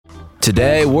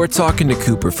Today, we're talking to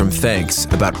Cooper from Thanks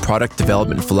about product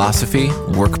development philosophy,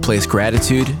 workplace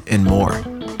gratitude, and more.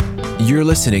 You're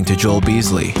listening to Joel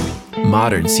Beasley,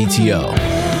 Modern CTO.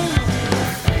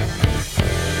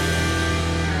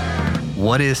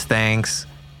 What is Thanks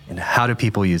and how do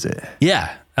people use it?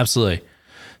 Yeah, absolutely.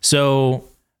 So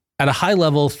at a high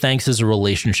level, Thanks is a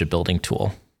relationship building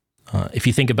tool. If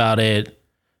you think about it,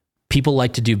 people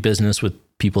like to do business with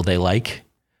people they like.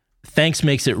 Thanks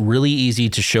makes it really easy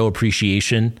to show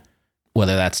appreciation,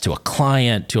 whether that's to a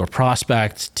client, to a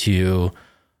prospect, to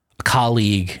a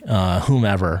colleague,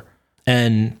 whomever.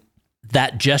 And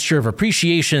that gesture of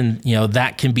appreciation,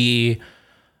 that can be,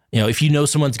 if you know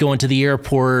someone's going to the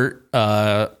airport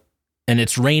and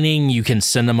it's raining, you can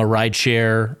send them a ride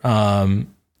share.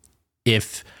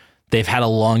 If they've had a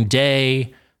long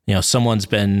day, someone's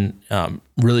been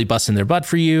really busting their butt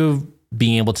for you,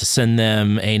 being able to send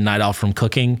them a night off from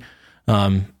cooking,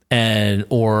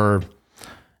 or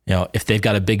if they've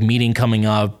got a big meeting coming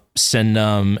up, send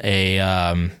them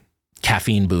a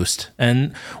caffeine boost.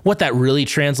 And what that really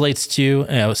translates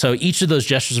to, so each of those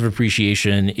gestures of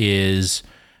appreciation it's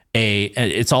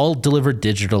all delivered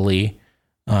digitally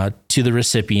to the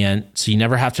recipient. So you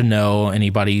never have to know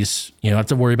anybody's, you don't have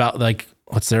to worry about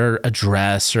what's their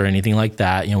address or anything like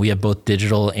that. We have both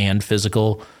digital and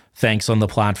physical Thanks on the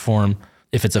platform.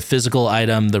 If it's a physical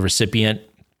item, the recipient,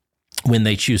 when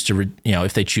they choose to,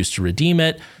 if they choose to redeem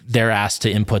it, they're asked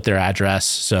to input their address.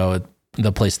 So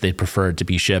the place they'd prefer to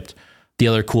be shipped. The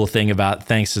other cool thing about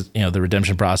Thanks is, the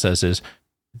redemption process is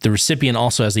the recipient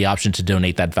also has the option to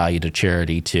donate that value to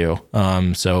charity too.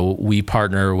 So we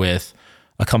partner with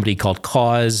a company called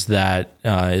Cause that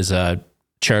is a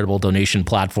charitable donation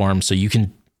platform. So you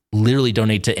can literally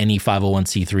donate to any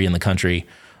 501c3 in the country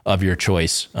of your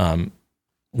choice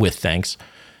with Thanks.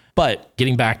 But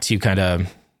getting back to kind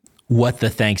of what the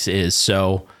Thanks is.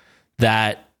 So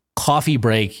that coffee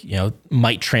break,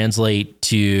 might translate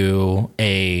to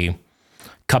a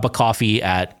cup of coffee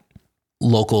at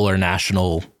local or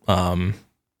national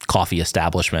coffee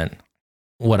establishment.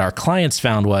 What our clients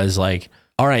found was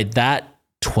all right, that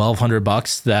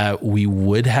 $1,200 that we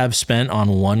would have spent on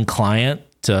one client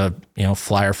to,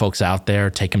 fly our folks out there,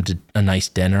 take them to a nice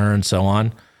dinner and so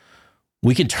on,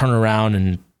 we can turn around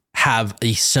and have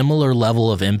a similar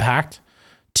level of impact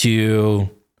to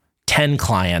 10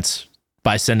 clients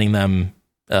by sending them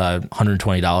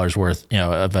 $120 worth,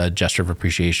 of a gesture of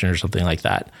appreciation or something like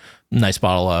that. Nice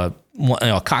bottle of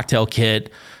a cocktail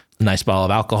kit, a nice bottle of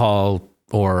alcohol,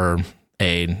 or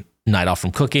a night off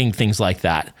from cooking, things like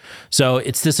that. So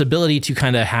it's this ability to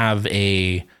kind of have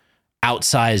a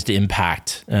outsized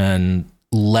impact and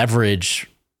leverage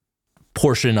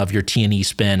portion of your T&E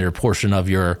spend or portion of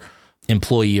your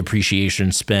employee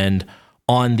appreciation spend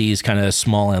on these kind of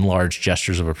small and large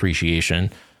gestures of appreciation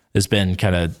has been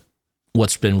kind of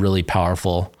what's been really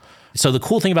powerful. So the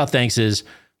cool thing about Thanks is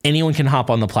anyone can hop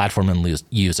on the platform and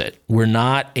use it. We're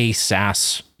not a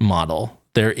SaaS model.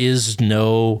 There is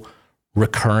no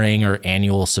recurring or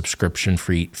annual subscription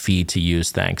fee to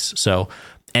use Thanks. So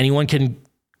anyone can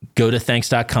go to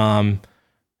thanks.com,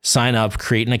 sign up,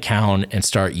 create an account, and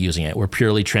start using it. We're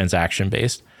purely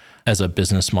transaction-based as a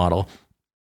business model.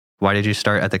 Why did you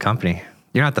start at the company?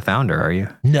 You're not the founder, are you?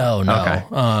 No. Okay.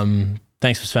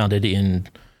 Thanks was founded in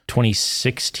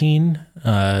 2016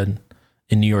 in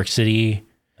New York City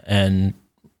and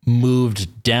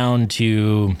moved down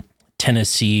to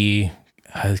Tennessee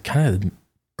kind of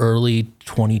early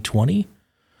 2020.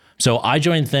 So I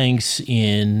joined Thanks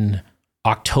in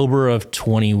October of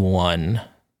 21.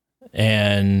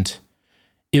 And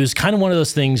it was kind of one of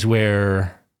those things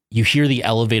where you hear the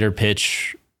elevator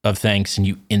pitch of Thanks and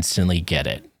you instantly get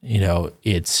it.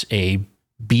 It's a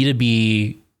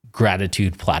B2B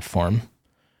gratitude platform.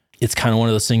 It's kind of one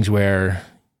of those things where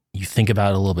you think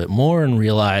about it a little bit more and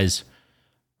realize,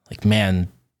 man,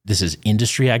 this is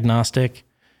industry agnostic.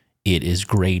 It is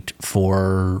great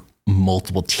for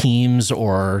multiple teams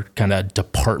or kind of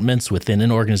departments within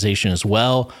an organization as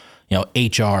well.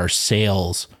 HR,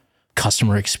 sales,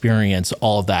 customer experience,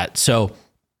 all of that. So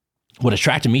what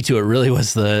attracted me to it really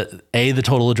was the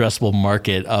total addressable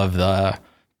market of the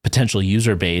potential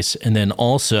user base. And then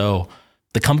also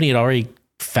the company had already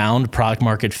found product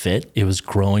market fit. It was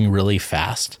growing really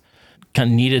fast. Kind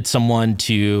of needed someone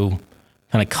to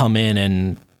kind of come in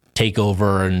and take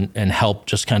over and help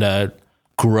just kind of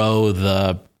grow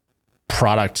the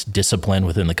product discipline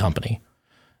within the company.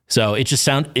 So it just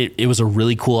it was a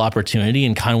really cool opportunity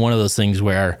and kind of one of those things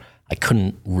where I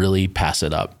couldn't really pass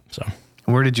it up. So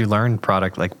where did you learn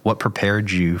product? What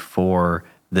prepared you for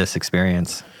this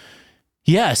experience?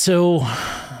 Yeah. So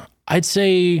I'd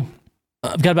say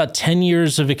I've got about 10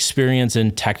 years of experience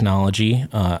in technology.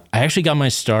 I actually got my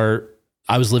start,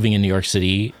 I was living in New York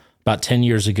City about 10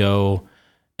 years ago,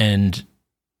 and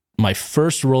my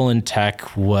first role in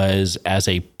tech was as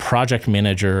a project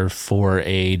manager for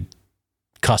a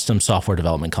custom software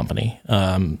development company.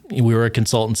 We were a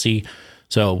consultancy,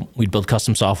 so we'd build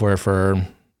custom software for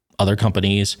other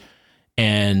companies,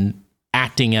 and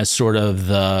acting as sort of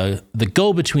the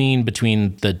go-between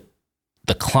between the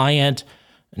client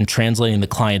and translating the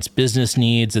client's business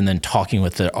needs, and then talking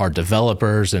with our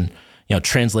developers and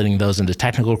translating those into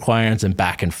technical requirements and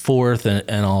back and forth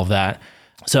and all of that.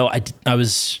 So I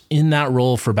was in that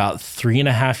role for about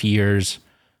 3.5 years.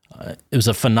 It was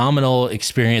a phenomenal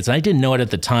experience. And I didn't know it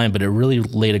at the time, but it really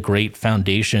laid a great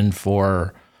foundation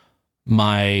for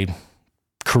my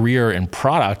career in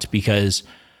product, because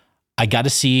I got to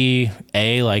see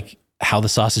like how the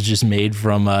sausage is made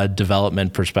from a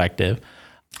development perspective.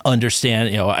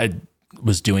 Understand, I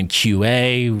was doing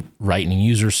QA, writing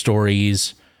user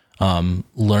stories,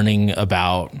 learning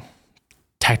about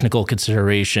technical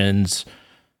considerations,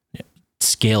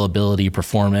 scalability,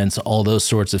 performance, all those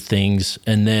sorts of things.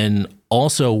 And then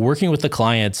also working with the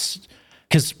clients,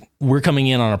 because we're coming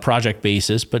in on a project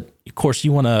basis, but of course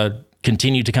you want to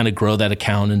continue to kind of grow that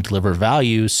account and deliver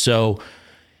value. So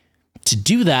to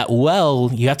do that well,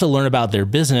 you have to learn about their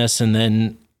business and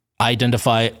then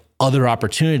identify other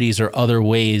opportunities or other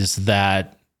ways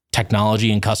that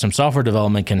technology and custom software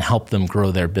development can help them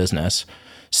grow their business.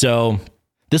 So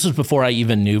this was before I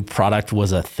even knew product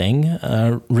was a thing,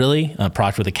 really,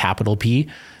 product with a capital P.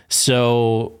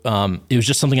 So it was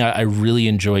just something I really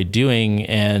enjoyed doing,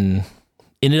 and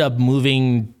ended up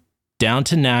moving down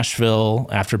to Nashville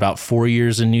after about 4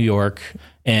 years in New York.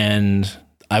 And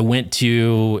I went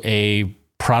to a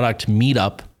product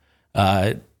meetup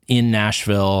in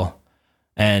Nashville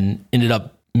and ended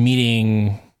up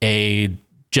meeting a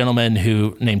gentleman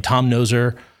named Tom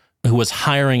Noser, who was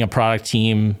hiring a product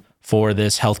team for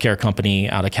this healthcare company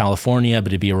out of California,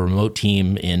 but it'd be a remote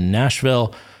team in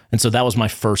Nashville. And so that was my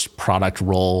first product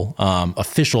role,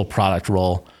 official product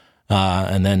role.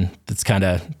 And then it's kind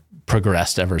of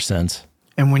progressed ever since.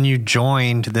 And when you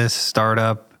joined this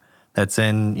startup that's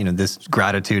in, this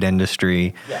gratitude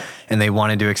industry, and they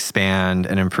wanted to expand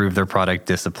and improve their product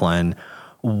discipline,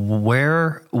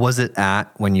 where was it at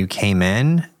when you came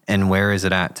in, and where is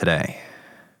it at today?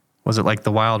 Was it like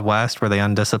the Wild West where they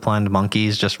undisciplined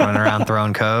monkeys just running around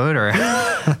throwing code? Or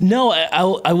No,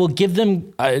 I will give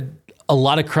them a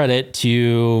lot of credit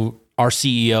to our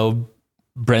CEO,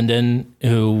 Brendan,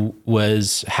 who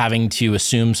was having to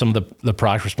assume some of the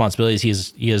product responsibilities.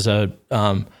 He has a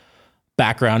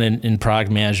background in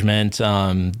product management.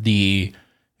 The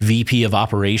VP of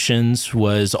operations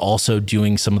was also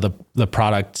doing some of the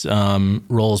product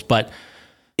roles. But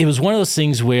it was one of those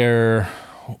things where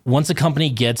once a company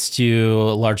gets to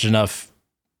a large enough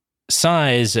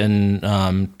size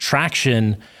and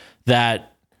traction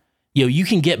that you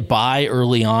can get by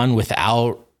early on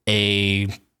without a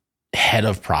head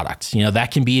of product.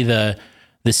 That can be the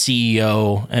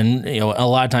CEO, and a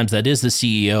lot of times that is the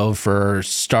CEO for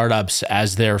startups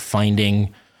as they're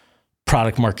finding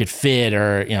product market fit,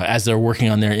 or as they're working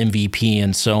on their MVP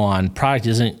and so on. Product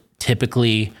isn't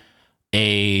typically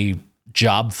a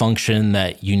job function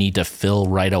that you need to fill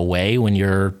right away when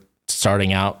you're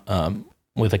starting out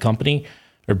with a company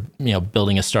or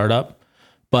building a startup.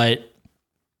 But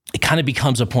it kind of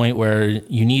becomes a point where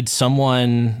you need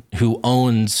someone who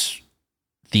owns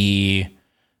the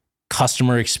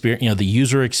customer experience, the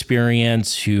user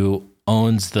experience, who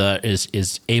owns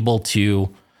is able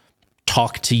to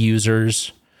talk to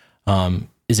users,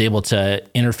 is able to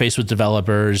interface with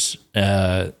developers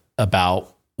about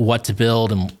what to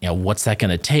build and what's that going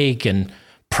to take, and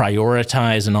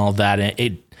prioritize and all that.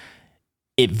 And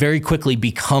it very quickly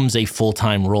becomes a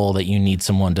full-time role that you need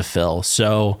someone to fill.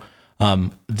 So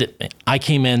I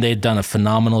came in, they'd done a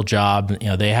phenomenal job.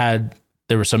 There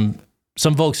were some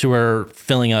folks who were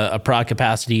filling a product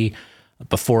capacity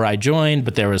before I joined,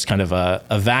 but there was kind of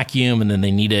a vacuum, and then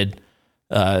they needed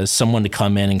someone to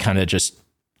come in and kind of just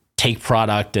take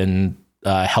product and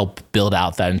help build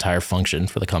out that entire function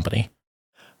for the company.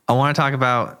 I want to talk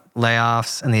about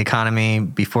layoffs and the economy.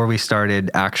 Before we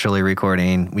started actually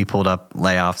recording, we pulled up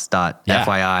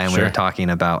layoffs.fyi, and we were talking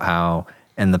about how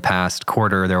in the past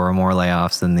quarter there were more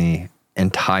layoffs than the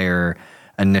entire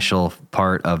initial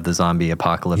part of the zombie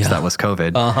apocalypse that was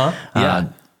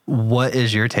COVID. What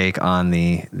is your take on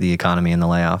the economy and the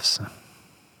layoffs?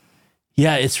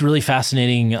 Yeah, it's really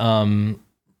fascinating.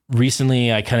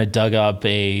 Recently, I kind of dug up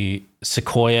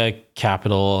Sequoia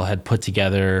Capital had put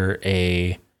together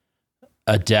a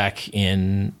deck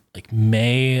in like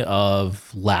May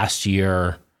of last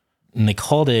year, and they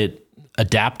called it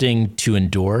Adapting to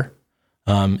Endure,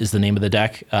 is the name of the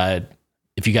deck.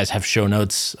 If you guys have show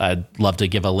notes, I'd love to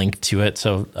give a link to it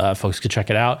so folks could check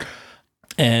it out.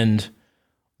 And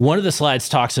one of the slides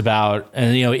talks about,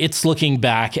 and it's looking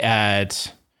back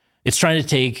at, it's trying to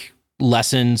take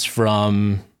lessons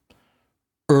from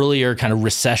earlier kind of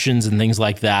recessions and things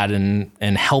like that,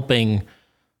 and helping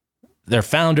their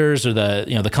founders or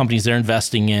the companies they're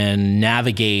investing in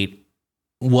navigate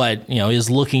what is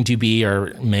looking to be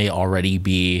or may already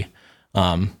be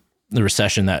the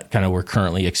recession that kind of we're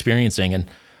currently experiencing.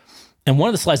 And one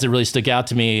of the slides that really stuck out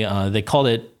to me, they called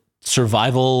it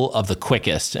Survival of the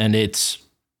Quickest. And it's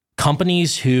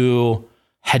companies who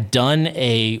had done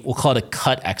we'll call it a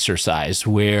cut exercise,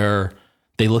 where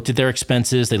they looked at their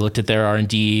expenses, they looked at their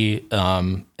R&D,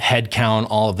 headcount,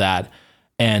 all of that.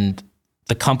 And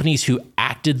the companies who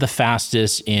acted the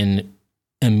fastest in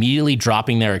immediately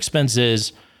dropping their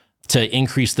expenses to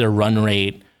increase their run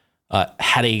rate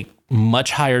had a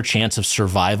much higher chance of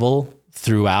survival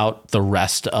throughout the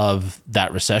rest of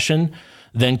that recession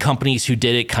than companies who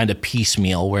did it kind of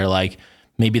piecemeal, where like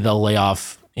maybe they'll lay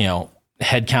off,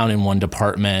 headcount in one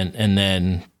department and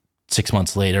then 6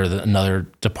 months later, another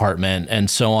department and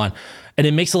so on. And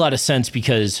it makes a lot of sense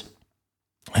because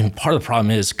part of the problem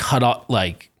is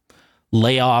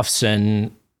layoffs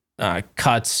and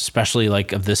cuts, especially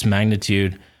like of this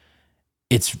magnitude.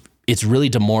 It's really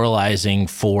demoralizing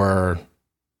for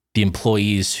the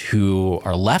employees who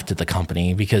are left at the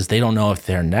company because they don't know if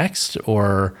they're next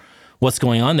or what's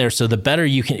going on there. So the better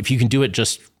if you can do it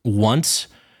just once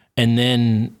and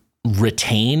then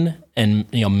retain and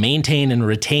maintain and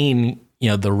retain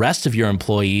the rest of your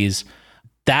employees,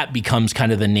 that becomes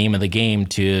kind of the name of the game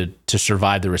to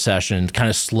survive the recession, kind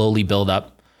of slowly build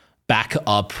up back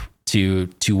up to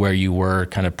where you were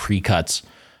kind of pre-cuts.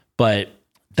 But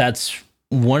that's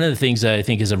one of the things that I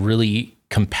think is a really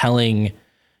compelling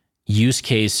use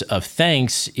case of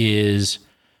Thanks, is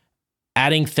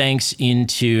adding Thanks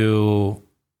into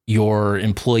your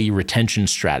employee retention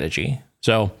strategy.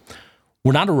 So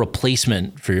we're not a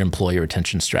replacement for your employee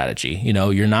retention strategy.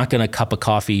 You're not going to cup of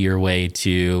coffee your way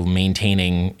to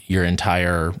maintaining your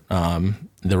entire, the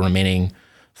remaining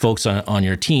folks on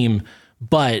your team.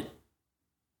 But,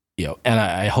 and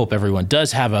I hope everyone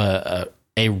does have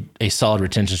a solid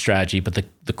retention strategy. But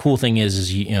the cool thing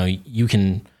is you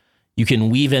can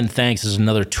weave in Thanks as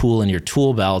another tool in your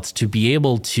tool belt to be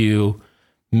able to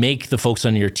make the folks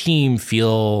on your team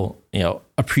feel,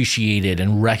 appreciated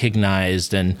and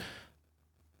recognized. And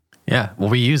yeah, well,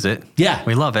 we use it. Yeah.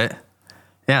 We love it.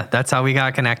 Yeah, that's how we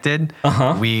got connected.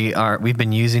 We've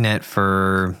been using it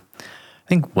for, I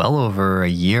think, well over a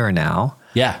year now.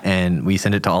 Yeah. And we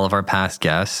send it to all of our past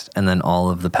guests and then all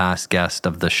of the past guests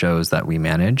of the shows that we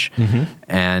manage. Mm-hmm.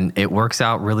 And it works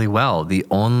out really well. The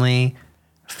only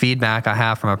feedback I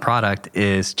have from a product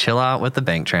is chill out with the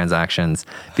bank transactions,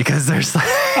 because there's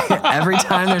every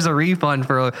time there's a refund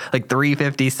for like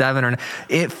 $357 or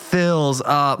it fills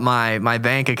up my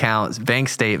bank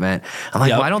statement. I'm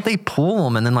like, why don't they pull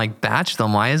them and then like batch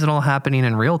them? Why is it all happening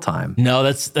in real time? No,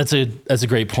 that's a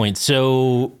great point.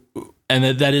 So,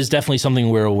 and that is definitely something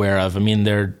we're aware of. I mean,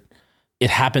 it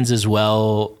happens as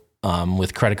well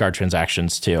with credit card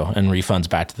transactions too, and refunds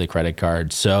back to the credit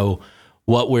card. So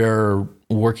what we're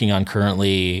working on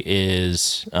currently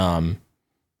is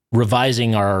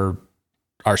revising our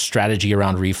strategy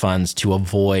around refunds to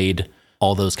avoid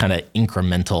all those kind of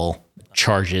incremental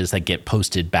charges that get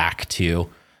posted back to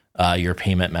your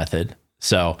payment method.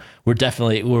 So we're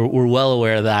well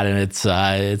aware of that, and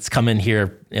it's come in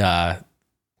here.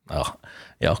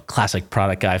 Classic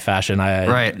product guy fashion.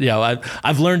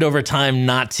 I've learned over time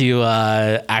not to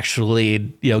actually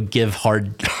give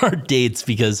hard dates,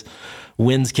 because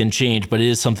winds can change, but it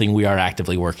is something we are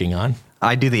actively working on.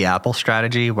 I do the Apple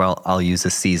strategy where I'll use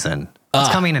a season. It's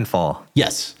coming in fall.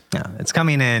 Yes. Yeah, it's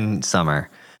coming in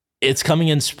summer. It's coming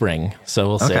in spring, so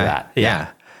we'll say that. Yeah.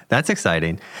 That's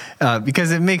exciting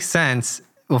because it makes sense.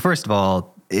 Well, first of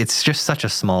all, it's just such a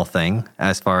small thing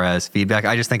as far as feedback.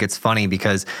 I just think it's funny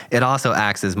because it also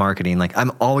acts as marketing. Like, I'm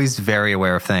always very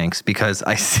aware of Thanks because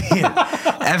I see it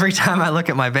every time I look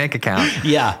at my bank account.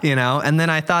 Yeah. And then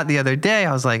I thought the other day,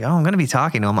 I was like, I'm going to be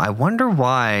talking to them. I wonder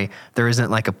why there isn't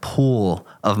like a pool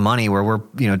of money where we're,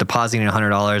 depositing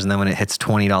 $100 and then when it hits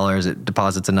 $20, it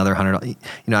deposits another $100.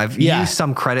 I've used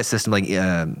some credit system, like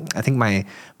I think my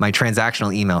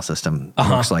transactional email system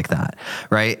works like that.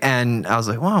 Right. And I was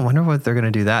like, I wonder what they're going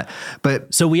to do that.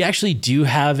 But so we actually do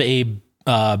have a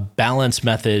balance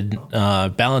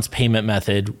payment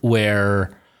method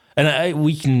where, And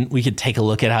we could take a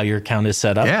look at how your account is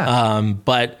set up. Yeah.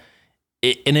 But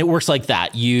it works like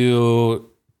that. You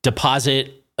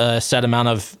deposit a set amount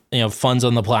of funds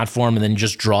on the platform and then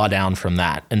just draw down from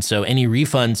that. And so any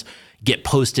refunds get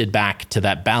posted back to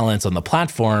that balance on the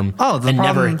platform and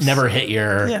never hit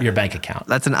your bank account.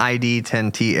 That's an ID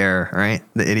 10T error, right?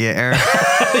 The idiot error.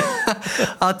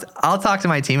 I'll talk to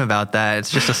my team about that. It's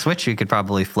just a switch you could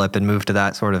probably flip and move to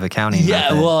that sort of accounting. Yeah,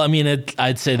 method. well, I mean,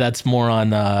 I'd say that's more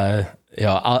on.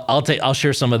 I'll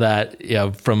share some of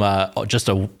that. From just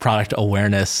a product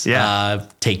awareness.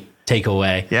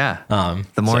 Takeaway. Yeah.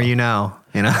 The more you know.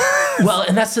 Well,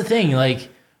 and that's the thing. Like,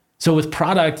 so with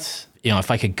product,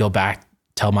 if I could go back,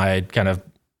 tell my kind of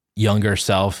younger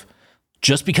self,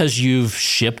 just because you've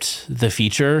shipped the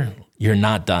feature, you're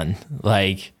not done.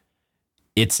 Like,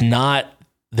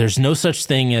 there's no such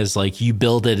thing as like you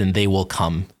build it and they will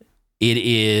come. It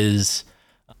is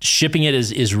shipping it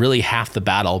is really half the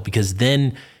battle, because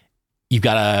then you've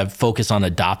got to focus on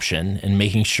adoption and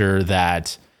making sure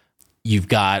that you've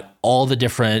got all the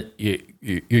different,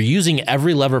 you're using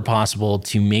every lever possible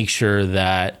to make sure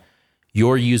that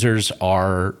your users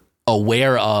are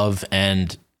aware of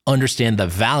and understand the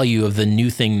value of the new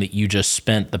thing that you just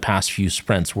spent the past few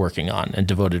sprints working on and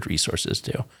devoted resources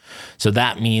to. So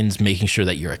that means making sure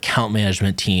that your account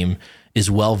management team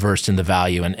is well versed in the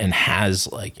value and has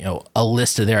a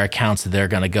list of their accounts that they're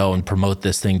going to go and promote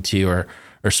this thing to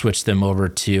or switch them over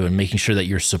to, and making sure that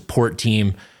your support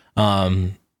team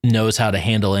knows how to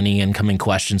handle any incoming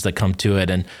questions that come to it.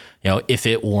 And, if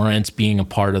it warrants being a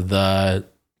part of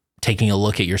taking a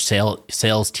look at your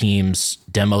sales team's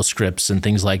demo scripts and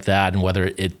things like that, and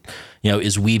whether it,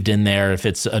 is weaved in there, if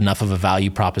it's enough of a value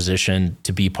proposition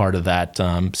to be part of that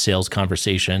sales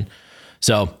conversation.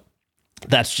 So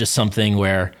that's just something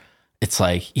where it's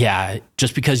like, yeah,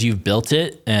 just because you've built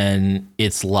it and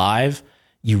it's live,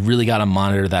 you really got to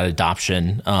monitor that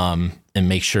adoption and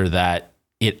make sure that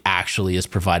it actually is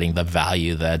providing the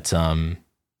value that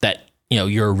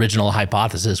your original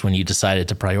hypothesis when you decided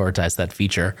to prioritize that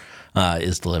feature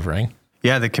is delivering.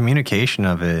 Yeah, the communication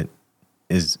of it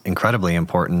is incredibly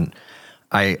important.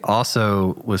 I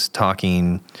also was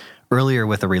talking earlier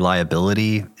with a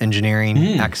reliability engineering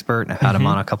expert. I've had him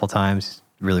on a couple times.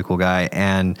 Really cool guy.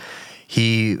 And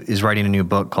he is writing a new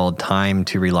book called Time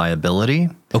to Reliability.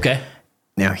 Okay.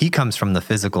 Now, he comes from the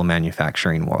physical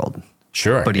manufacturing world.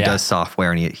 Sure. But he does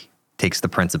software, and he takes the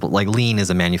principle. Like lean is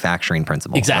a manufacturing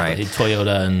principle. Exactly. Right?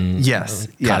 Toyota and yes.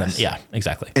 Yeah,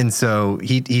 exactly. And so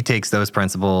he takes those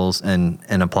principles and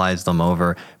applies them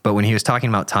over. But when he was talking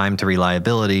about time to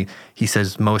reliability, he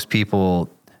says most people,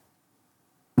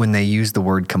 when they use the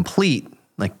word complete,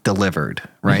 like delivered,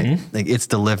 right? Mm-hmm. Like it's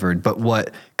delivered. But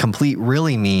what complete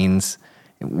really means,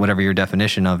 whatever your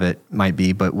definition of it might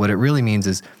be, but what it really means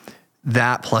is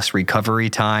that plus recovery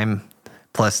time,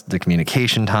 plus the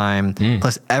communication time,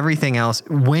 plus everything else.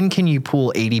 When can you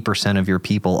pull 80% of your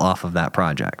people off of that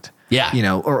project?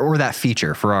 Yeah. Or that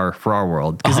feature for our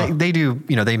world. Because they do,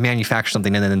 they manufacture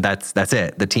something and then that's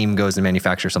it. The team goes and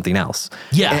manufactures something else.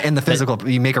 Yeah. And the physical,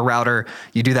 you make a router,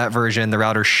 you do that version, the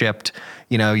router's shipped,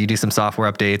 you do some software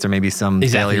updates or maybe some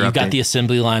failure update. You've got the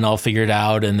assembly line all figured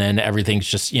out, and then everything's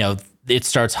just, it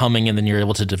starts humming, and then you're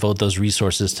able to devote those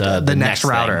resources to the next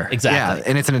router. Thing. Exactly. Yeah,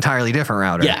 and it's an entirely different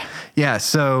router. Yeah. Yeah.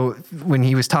 So when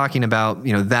he was talking about,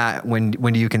 that, when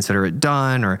do you consider it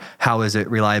done, or how is it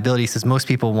reliability? He says most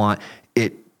people want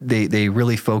it, they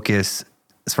really focus,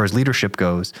 as far as leadership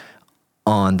goes,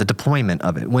 on the deployment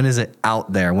of it. When is it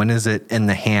out there? When is it in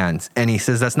the hands? And he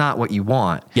says that's not what you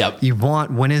want. Yep. You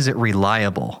want, when is it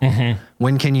reliable? Mm-hmm.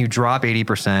 When can you drop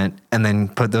 80% and then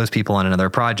put those people on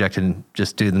another project and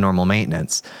just do the normal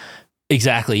maintenance?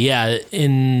 Exactly. Yeah.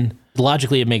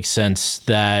 Logically, it makes sense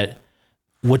that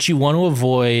what you want to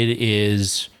avoid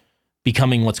is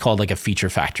becoming what's called like a feature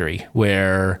factory,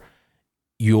 where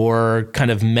you're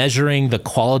kind of measuring the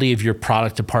quality of your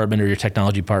product department or your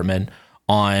technology department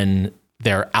on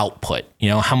their output.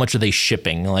 How much are they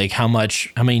shipping? Like how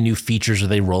many new features are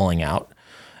they rolling out?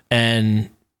 And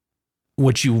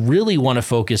what you really want to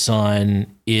focus on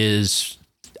is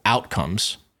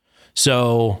outcomes.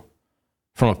 So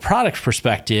from a product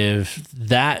perspective,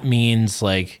 that means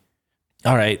like,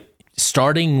 all right,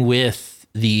 starting with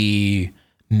the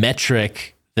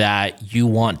metric that you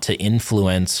want to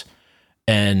influence,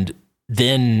 and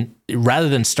then rather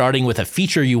than starting with a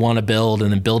feature you want to build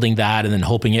and then building that and then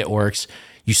hoping it works,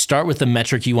 you start with the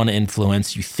metric you want to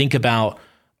influence. You think about,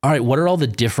 all right, what are all the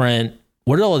different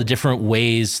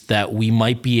ways that we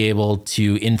might be able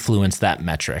to influence that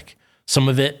metric? Some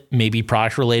of it may be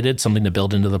product related, something to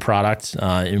build into the product,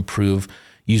 improve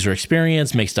user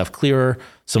experience, make stuff clearer.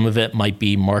 Some of it might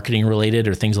be marketing related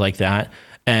or things like that.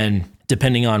 And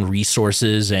depending on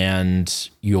resources and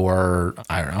your,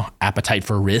 appetite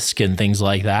for risk and things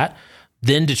like that,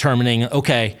 then determining,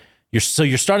 okay, you're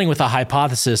starting with a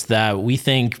hypothesis that we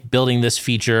think building this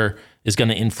feature is going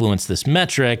to influence this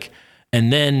metric.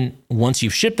 And then once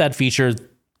you've shipped that feature,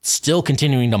 still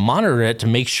continuing to monitor it to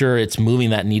make sure it's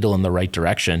moving that needle in the right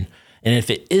direction. And if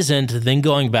it isn't, then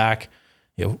going back,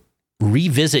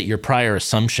 revisit your prior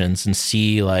assumptions and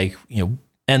see what's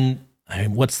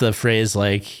the phrase,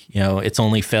 it's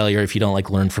only failure if you don't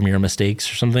learn from your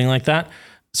mistakes or something like that.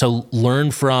 So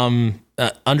learn from,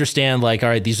 understand all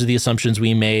right, these are the assumptions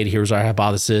we made. Here's our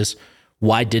hypothesis.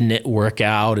 Why didn't it work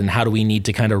out? And how do we need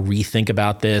to kind of rethink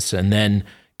about this? And then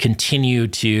continue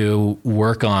to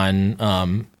work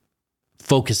on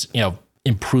focus,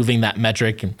 improving that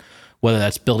metric, and whether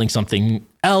that's building something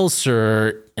else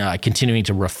or continuing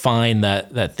to refine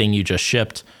that thing you just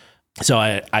shipped. So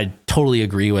I totally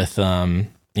agree with,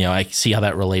 I see how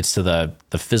that relates to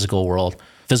the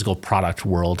physical product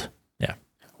world. Yeah.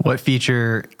 What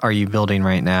feature are you building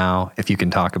right now, if you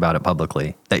can talk about it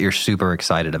publicly, that you're super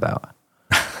excited about?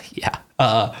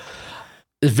 Yeah.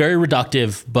 It's very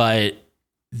reductive, but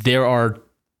there are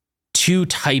two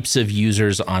types of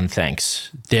users on Thanks.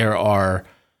 There are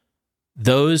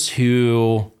those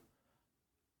who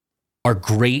are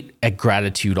great at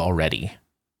gratitude already.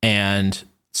 And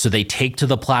so they take to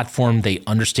the platform, they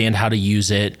understand how to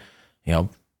use it.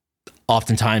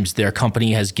 Oftentimes their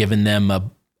company has given them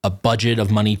a budget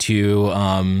of money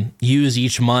to use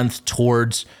each month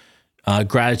towards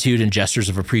gratitude and gestures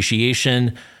of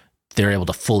appreciation. They're able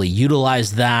to fully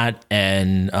utilize that,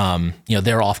 and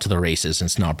they're off to the races, and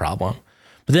it's not a problem.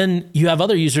 But then you have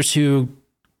other users who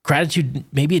gratitude,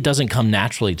 maybe it doesn't come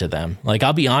naturally to them.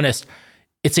 I'll be honest,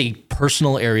 it's a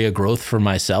personal area of growth for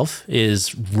myself,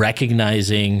 is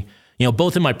recognizing,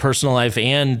 both in my personal life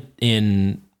and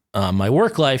in my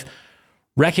work life,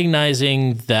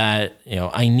 recognizing that,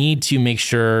 I need to make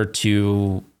sure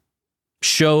to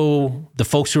show the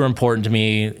folks who are important to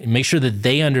me, make sure that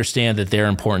they understand that they're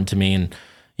important to me. And,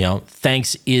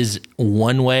 Thanks is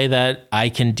one way that I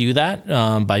can do that,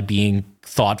 by being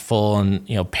thoughtful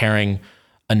and, pairing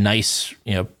a nice,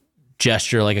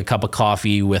 gesture like a cup of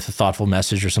coffee with a thoughtful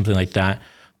message or something like that.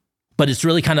 But it's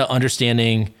really kind of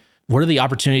understanding what are the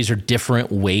opportunities or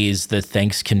different ways that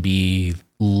Thanks can be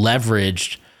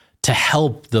leveraged to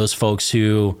help those folks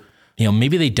who,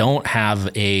 maybe they don't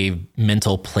have a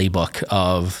mental playbook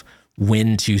of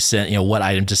when to send, what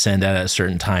item to send at a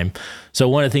certain time. So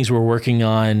one of the things we're working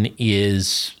on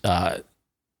is,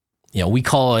 we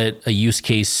call it a use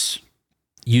cases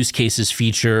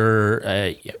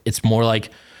feature. It's more like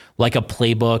a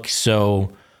playbook.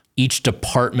 So each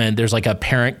department, there's a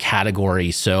parent category.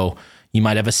 So you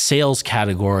might have a sales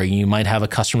category, you might have a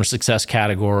customer success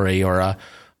category or a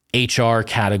HR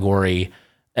category.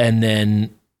 And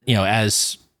then,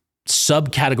 as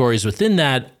subcategories within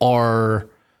that are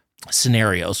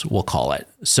scenarios, we'll call it.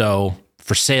 So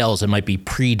for sales, it might be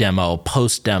pre-demo,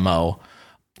 post-demo,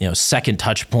 second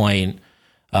touch point.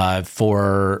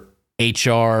 For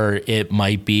HR, it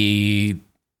might be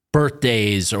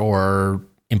birthdays or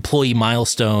employee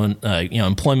milestone,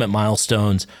 employment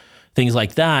milestones, things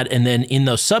like that. And then in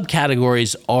those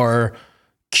subcategories are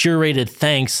curated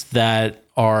thanks that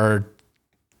are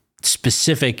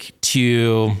specific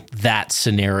to that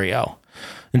scenario.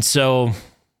 And so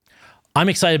I'm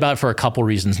excited about it for a couple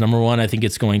reasons. Number one, I think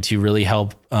it's going to really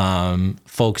help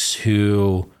folks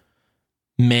who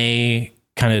may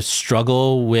kind of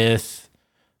struggle with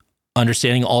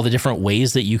understanding all the different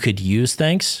ways that you could use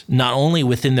Thanks, not only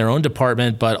within their own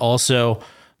department, but also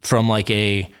from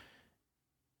a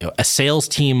sales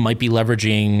team might be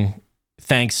leveraging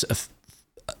Thanks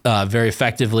very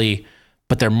effectively,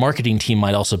 but their marketing team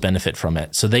might also benefit from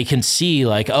it. So they can see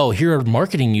here are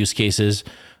marketing use cases.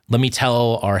 Let me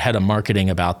tell our head of marketing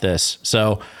about this.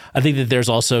 So I think that there's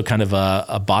also kind of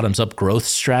a bottoms up growth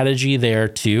strategy there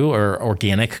too, or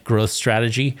organic growth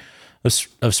strategy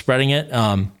of spreading it.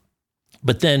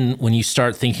 But then when you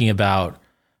start thinking about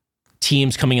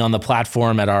teams coming on the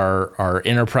platform at our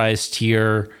enterprise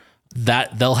tier,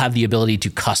 that they'll have the ability to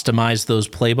customize those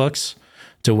playbooks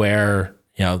to where,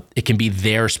 it can be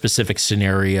their specific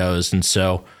scenarios. And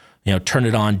so, turn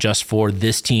it on just for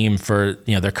this team, for,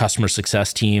 their customer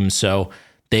success team. So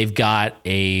they've got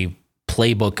a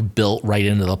playbook built right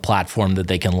into the platform that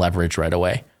they can leverage right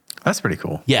away. That's pretty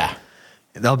cool. Yeah.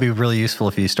 That'll be really useful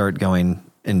if you start going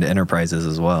into enterprises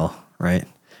as well, right?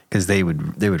 because they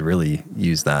would really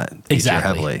use that feature Exactly.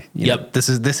 heavily. You know, this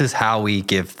is how we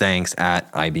give thanks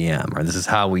at IBM, or this is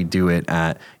how we do it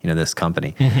at this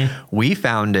company. We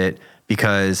found it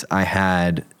because I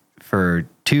had for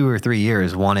 2 or 3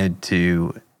 years wanted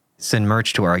to send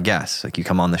merch to our guests. Like, you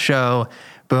come on the show,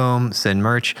 boom, send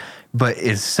merch. But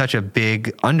it's such a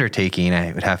big undertaking.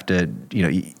 I would have to,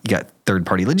 you got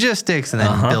third-party logistics, and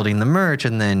then building the merch,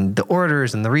 and then the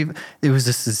orders, and it was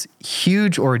just this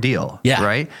huge ordeal,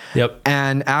 right? Yep.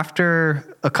 And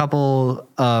after a couple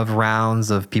of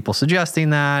rounds of people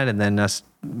suggesting that, and then us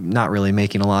not really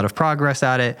making a lot of progress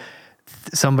at it,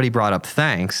 somebody brought up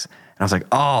thanks, and I was like,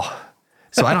 oh,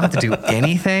 so I don't have to do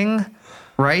anything.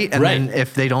 Right. And then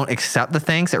if they don't accept the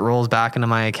thanks, it rolls back into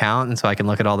my account. And so I can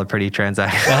look at all the pretty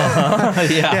transactions.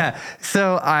 Yeah.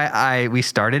 So we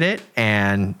started it.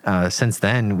 And since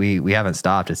then, we haven't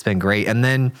stopped. It's been great. And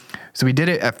then, so we did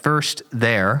it at first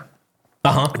there,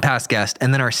 past guest.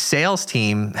 And then our sales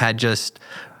team had just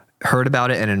heard about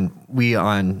it. And we,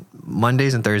 on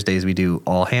Mondays and Thursdays, we do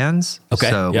all hands. Okay.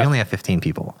 So we only have 15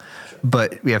 people.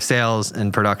 But we have sales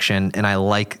and production, and I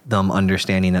like them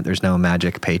understanding that there's no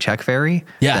magic paycheck fairy.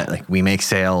 Yeah. That, like, we make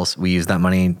sales, we use that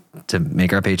money to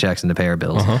make our paychecks and to pay our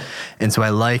bills. And so I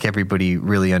like everybody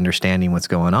really understanding what's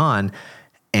going on.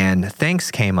 And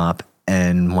thanks came up,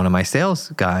 and one of my sales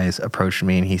guys approached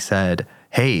me, and he said,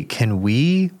 hey, can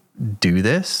we do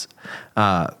this?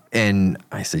 And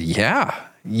I said, yeah,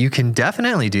 you can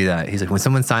definitely do that. He's like, when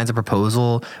someone signs a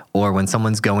proposal or when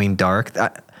someone's going dark,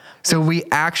 so we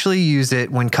actually use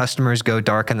it when customers go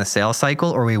dark in the sales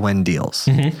cycle or we win deals.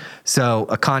 So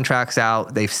a contract's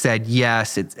out, they've said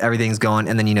yes, everything's going,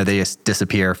 and then they just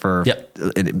disappear for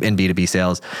in B2B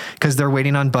sales because they're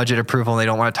waiting on budget approval and they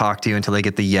don't want to talk to you until they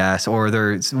get the yes, or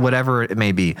there's whatever it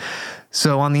may be.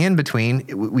 So on the in-between,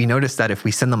 we noticed that if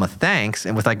we send them a thanks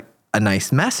and with like a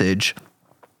nice message,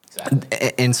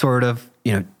 and sort of,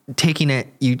 taking it,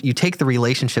 you take the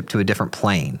relationship to a different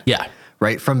plane. Yeah.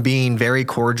 Right? From being very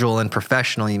cordial and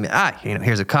professional,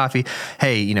 here's a coffee.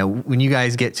 Hey, when you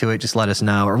guys get to it, just let us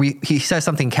know. Or he says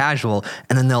something casual,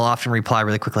 and then they'll often reply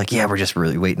really quick, like, yeah, we're just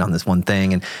really waiting on this one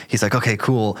thing. And he's like, okay,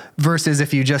 cool. Versus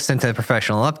if you just sent a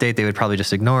professional update, they would probably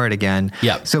just ignore it again.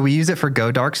 Yeah. So we use it for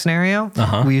go dark scenario.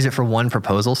 We use it for one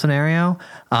proposal scenario,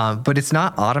 but it's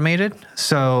not automated.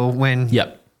 So when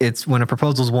when a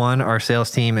proposal's won, our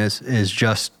sales team is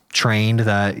just trained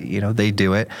that, they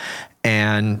do it.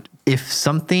 And if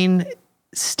something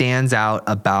stands out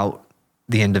about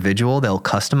the individual, they'll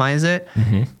customize it.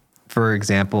 For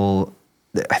example,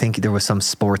 I think there was some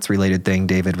sports related thing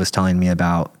David was telling me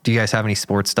about. Do you guys have any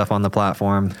sports stuff on the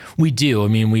platform? We do. I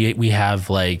mean, we have,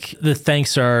 like, the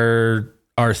thanks are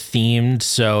themed.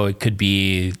 So it could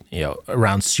be,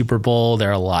 around Super Bowl. There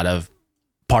are a lot of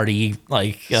party,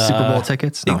 like Super Bowl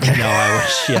tickets. No, I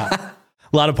wish. Yeah.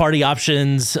 A lot of party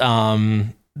options.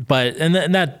 But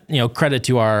that, credit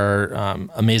to our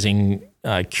amazing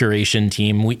curation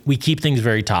team. We keep things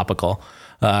very topical.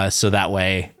 So that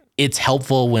way it's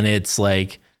helpful when it's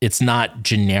like, it's not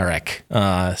generic.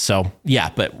 So yeah,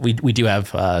 but we do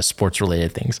have sports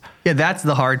related things. Yeah, that's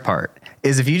the hard part,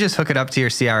 is if you just hook it up to your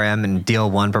CRM and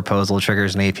deal one proposal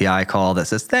triggers an API call that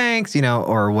says thanks,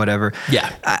 or whatever.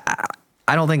 Yeah.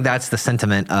 I don't think that's the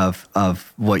sentiment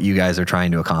of what you guys are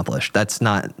trying to accomplish. That's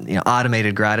not,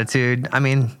 automated gratitude. I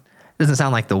mean, it doesn't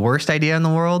sound like the worst idea in the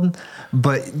world,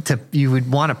 but you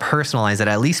would want to personalize it,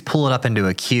 at least pull it up into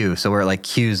a queue. So where it like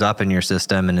queues up in your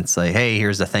system and it's like, hey,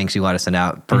 here's the thanks you want to send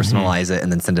out, personalize it and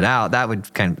then send it out. That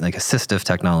would kind of like assistive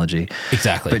technology.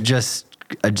 Exactly. But just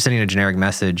sending a generic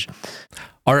message.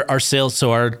 Our sales,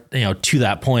 so to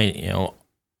that point,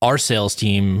 our sales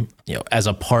team, as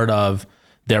a part of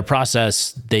their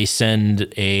process, they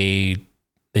send a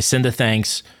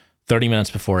thanks 30 minutes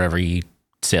before every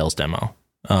sales demo.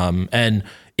 And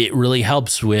it really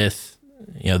helps with,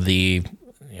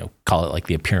 call it like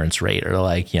the appearance rate, or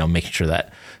like, making sure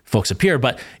that folks appear,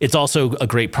 but it's also a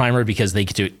great primer because they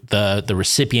get to, the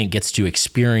recipient gets to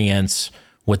experience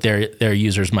what their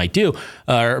users might do,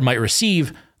 or might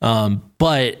receive.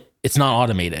 But it's not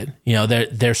automated.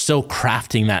 They're still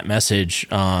crafting that message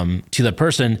to the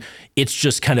person. It's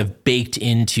just kind of baked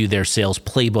into their sales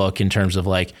playbook in terms of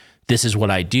like, this is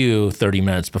what I do 30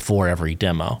 minutes before every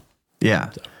demo. Yeah.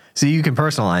 So you can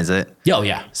personalize it. Oh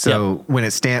yeah. So when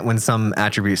some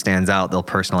attribute stands out, they'll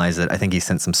personalize it. I think he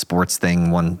sent some sports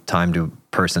thing one time to a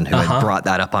person who had brought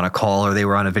that up on a call, or they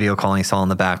were on a video call and he saw in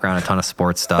the background a ton of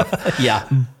sports stuff. Yeah.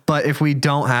 But if we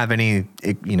don't have any,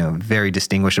 very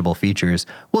distinguishable features,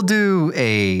 we'll do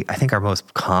I think our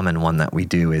most common one that we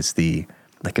do is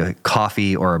like a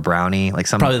coffee or a brownie, like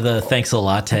some probably the thanks a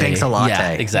latte. Thanks a latte.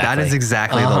 Yeah, exactly. That is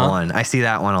exactly the one. I see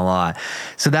that one a lot.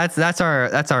 So that's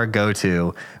our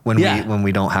go-to when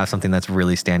we don't have something that's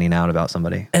really standing out about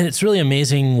somebody. And it's really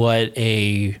amazing what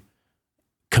a,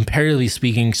 comparatively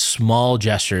speaking, small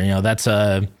gesture,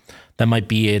 that might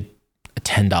be a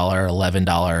 $10,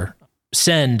 $11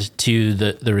 send to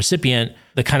the recipient,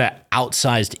 the kind of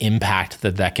outsized impact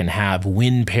that can have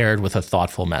when paired with a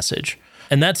thoughtful message.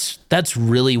 And that's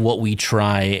really what we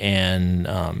try and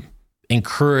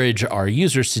encourage our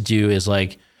users to do is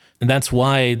and that's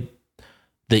why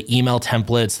the email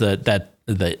templates the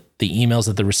emails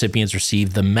that the recipients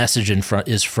receive, the message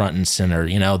is front and center.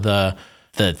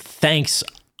 The thanks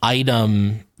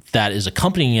item that is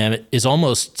accompanying it is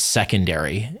almost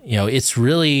secondary.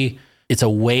 It's a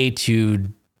way to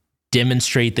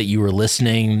demonstrate that you were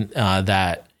listening,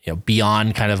 that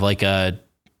beyond kind of like a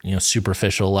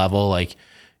superficial level, like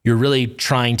you're really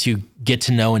trying to get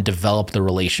to know and develop the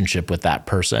relationship with that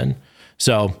person.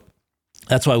 So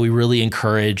that's why we really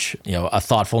encourage, a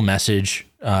thoughtful message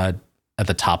at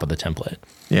the top of the template.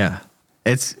 Yeah.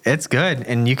 It's good.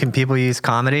 And people use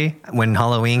comedy. When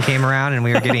Halloween came around and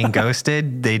we were getting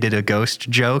ghosted, they did a ghost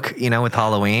joke, with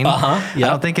Halloween. Yep. I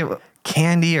don't think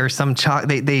candy or some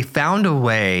chocolate. They found a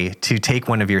way to take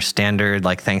one of your standard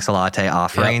thanks a latte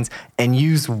offerings and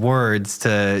use words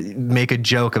to make a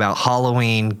joke about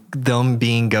Halloween, them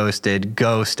being ghosted,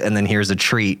 ghost, and then here's a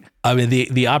treat. I mean,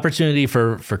 the opportunity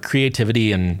for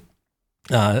creativity and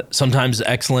sometimes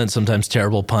excellent, sometimes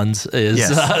terrible puns is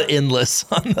endless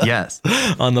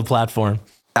on the platform.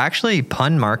 Actually,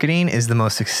 pun marketing is the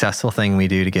most successful thing we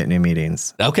do to get new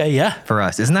meetings. Okay, yeah. For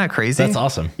us. Isn't that crazy? That's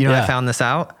awesome. I found this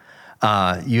out.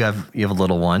 You have a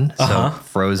little one, so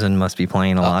Frozen must be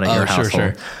playing a lot at your household.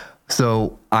 Sure.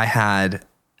 So I had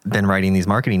been writing these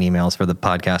marketing emails for the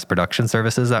podcast production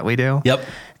services that we do. Yep.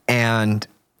 And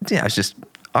it's just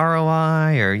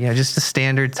ROI or, just the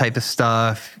standard type of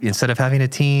stuff. Instead of having a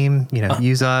team,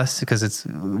 use us because it's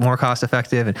more cost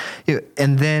effective.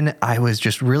 And then I was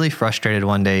just really frustrated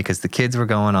one day because the kids were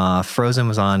going off. Frozen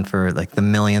was on for the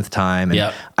millionth time.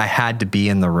 And I had to be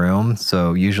in the room.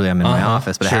 So usually I'm in my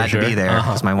office, but I had to be there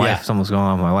because my wife, something was going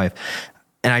on with my wife.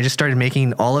 And I just started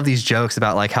making all of these jokes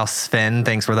about how Sven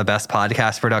thinks we're the best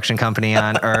podcast production company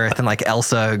on earth. And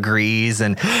Elsa agrees.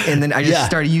 And then I just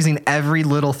started using every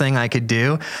little thing I could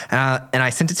do. And I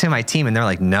sent it to my team and they're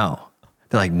like, no.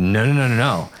 They're like,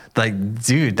 no.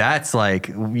 Dude, that's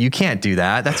you can't do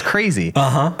that. That's crazy.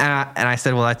 And I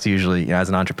said, well, that's usually, as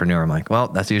an entrepreneur, I'm like, well,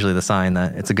 that's usually the sign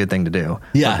that it's a good thing to do.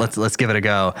 Yeah. Let's give it a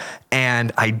go.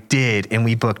 And I did. And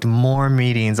we booked more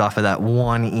meetings off of that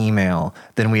one email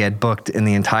than we had booked in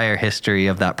the entire history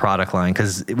of that product line.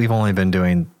 Cause we've only been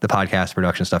doing the podcast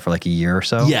production stuff for a year or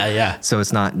so. Yeah. So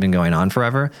it's not been going on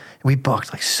forever. And we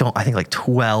booked I think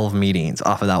 12 meetings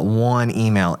off of that one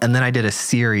email. And then I did a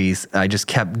series. I just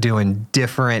kept doing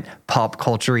different pop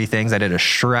culture-y things. I did a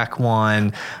Shrek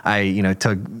one.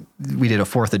 We did a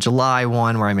 4th of July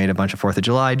one where I made a bunch of 4th of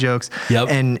July jokes. Yep.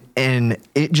 And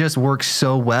it just works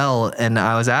so well. And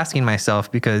I was asking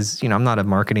myself because, I'm not a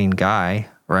marketing guy,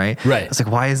 right? Right. I was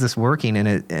like, why is this working?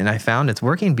 And I found it's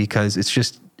working because it's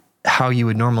just how you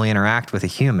would normally interact with a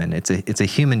human. It's a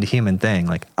human to human thing.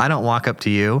 I don't walk up to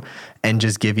you and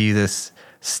just give you this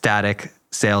static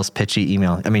sales pitchy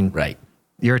email. I mean, right.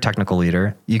 You're a technical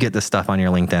leader. You get this stuff on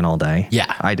your LinkedIn all day.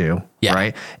 Yeah. I do. Yeah.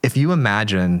 Right. If you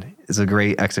imagine, it's a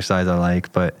great exercise I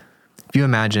like, but if you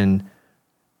imagine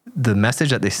the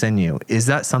message that they send you, is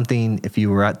that something, if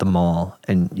you were at the mall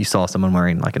and you saw someone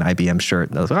wearing an IBM shirt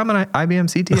and they was like, I'm an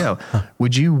IBM CTO,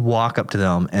 would you walk up to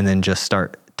them and then just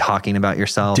start talking about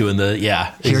yourself? Doing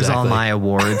here's all my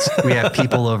awards. We have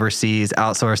people overseas,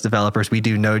 outsourced developers. We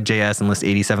do Node.js and list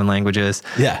 87 languages.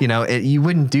 Yeah. You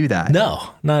wouldn't do that. No,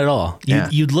 not at all.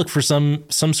 You'd look for some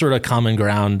sort of common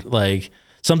ground,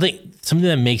 something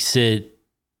that makes it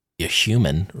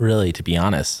human, really, to be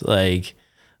honest. Way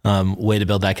to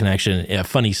build that connection. Yeah,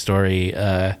 funny story.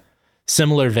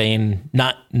 Similar vein,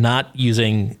 not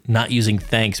using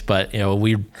thanks, but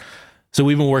we've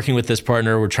been working with this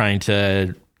partner. We're trying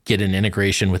to get an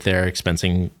integration with their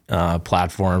expensing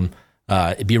platform.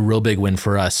 It'd be a real big win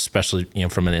for us, especially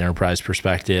from an enterprise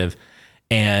perspective,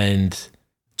 and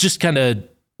just kind of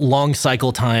long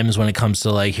cycle times when it comes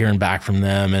to hearing back from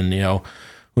them. And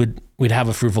we'd have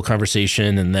a fruitful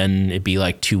conversation, and then it'd be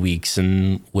 2 weeks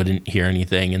and wouldn't hear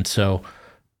anything. And so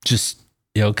just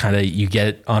kind of you get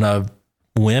it on a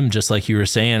whim, just like you were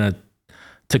saying.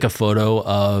 Took a photo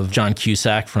of John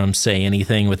Cusack from Say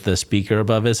Anything with the speaker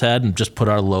above his head and just put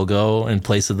our logo in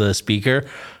place of the speaker.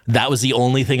 That was the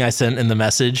only thing I sent in the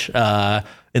message,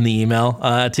 in the email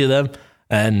to them.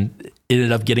 and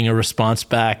ended up getting a response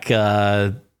back,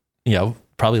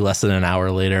 probably less than an hour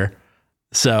later.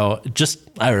 So just,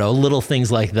 I don't know, little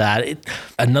things like that.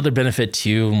 Another benefit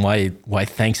too, and why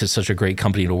Thanks is such a great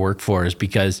company to work for, is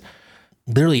because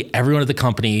literally everyone at the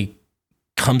company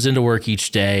comes into work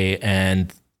each day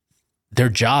and their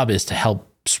job is to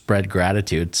help spread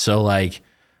gratitude. So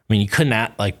you couldn't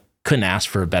ask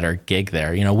for a better gig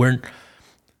there.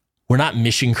 We're not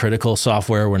mission critical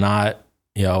software. We're not,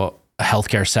 a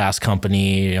healthcare SaaS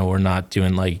company. We're not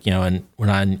doing and we're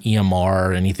not an EMR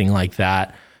or anything like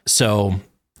that. So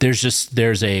there's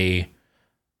a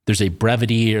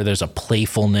brevity, or there's a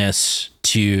playfulness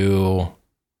to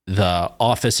the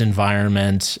office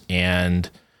environment and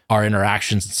our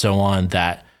interactions and so on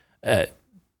that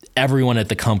everyone at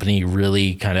the company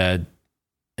really kind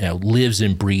of lives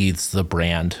and breathes the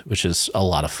brand, which is a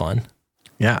lot of fun.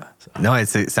 Yeah. No, it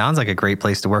sounds like a great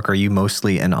place to work. Are you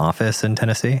mostly in office in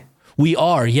Tennessee? We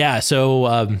are, yeah.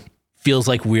 So feels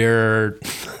like we're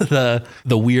the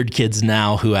weird kids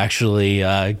now who actually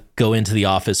go into the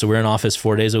office. So we're in office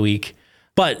 4 days a week.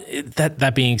 But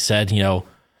that being said,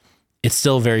 it's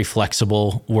still a very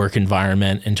flexible work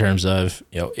environment in terms of,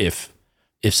 if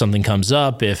something comes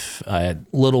up, if a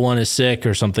little one is sick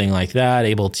or something like that,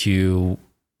 able to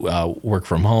work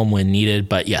from home when needed.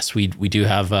 But yes, we do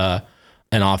have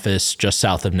an office just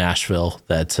south of Nashville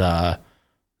that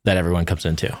everyone comes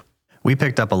into. We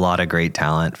picked up a lot of great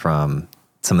talent from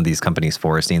some of these companies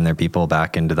forcing their people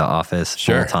back into the office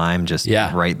full time,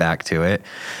 right back to it.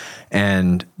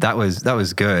 And that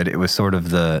was good. It was sort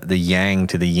of the yang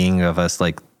to the yin of us.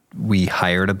 Like, we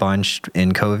hired a bunch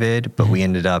in COVID, but we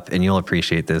ended up, and you'll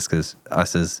appreciate this because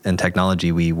us in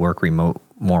technology, we work remote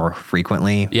more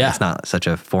frequently. Yeah. It's not such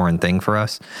a foreign thing for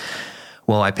us.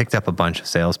 Well, I picked up a bunch of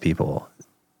salespeople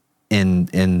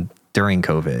during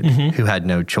COVID who had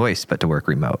no choice but to work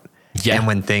remote. Yeah. And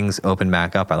when things opened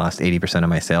back up, I lost 80% of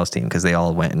my sales team because they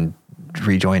all went and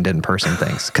rejoined in-person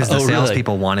things because the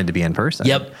salespeople wanted to be in person.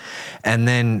 Yep. And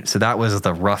then, so that was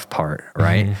the rough part,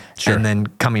 right? Mm-hmm. Sure. And then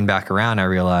coming back around, I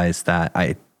realized that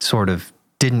I sort of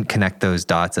didn't connect those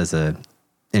dots as a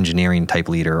engineering type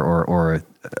leader or an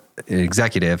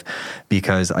executive,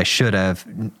 because I should have,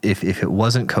 if it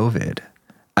wasn't COVID,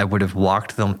 I would have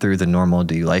walked them through the normal,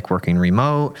 do you like working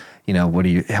remote? What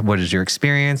is your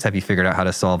experience? Have you figured out how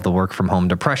to solve the work from home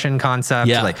depression concept?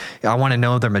 Yeah. I want to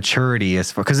know their maturity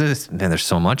because there's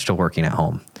so much to working at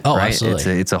home. Oh, right?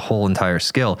 Absolutely. It's a whole entire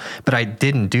skill. But I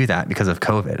didn't do that because of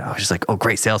COVID. I was just like, oh,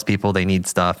 great salespeople, they need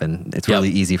stuff, and it's really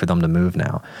easy for them to move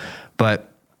now. But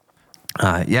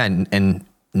and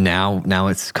now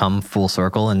it's come full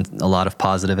circle, and a lot of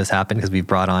positive has happened because we've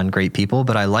brought on great people.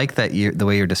 But I like that the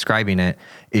way you're describing it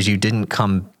is you didn't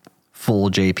come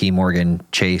full JP Morgan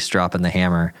Chase dropping the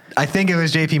hammer. I think it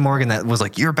was JP Morgan that was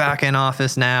like, you're back in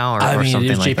office now, or something it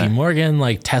was like that. JP Morgan,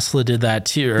 like Tesla did that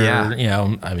too.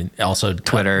 Or, also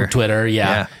Twitter.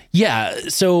 Yeah.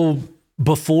 So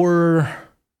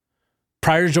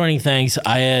prior to joining Thanks,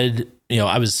 I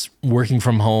was working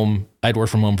from home. I'd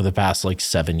worked from home for the past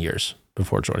 7 years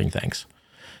before joining Thanks,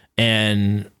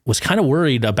 and was kind of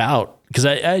worried about, because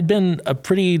I'd been a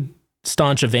pretty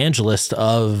staunch evangelist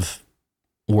of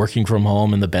working from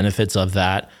home and the benefits of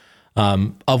that,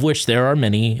 of which there are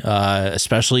many,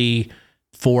 especially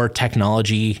for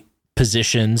technology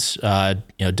positions,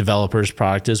 developers,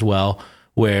 product as well,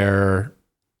 where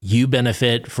you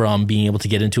benefit from being able to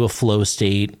get into a flow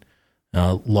state,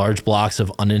 large blocks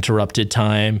of uninterrupted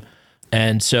time.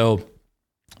 And so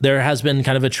there has been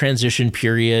kind of a transition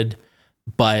period,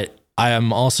 but I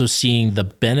am also seeing the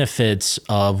benefits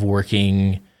of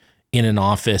working in an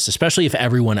office, especially if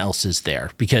everyone else is there,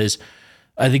 because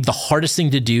I think the hardest thing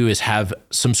to do is have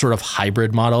some sort of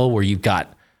hybrid model where you've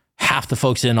got half the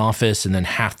folks in office and then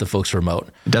half the folks remote.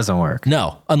 It doesn't work.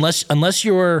 No, unless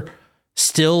you're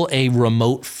still a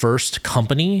remote first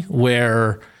company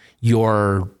where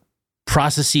your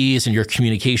processes and your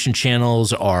communication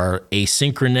channels are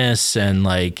asynchronous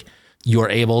and you're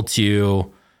able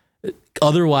to,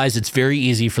 otherwise it's very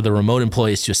easy for the remote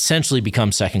employees to essentially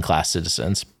become second-class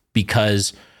citizens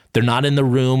because they're not in the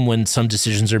room when some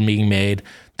decisions are being made.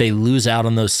 They lose out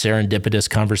on those serendipitous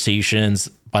conversations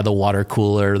by the water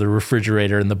cooler, the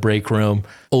refrigerator in the break room,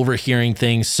 overhearing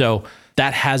things. So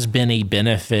that has been a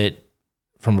benefit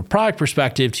from a product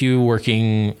perspective to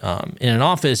working in an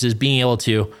office, is being able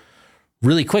to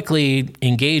really quickly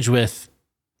engage with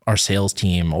our sales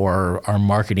team or our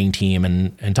marketing team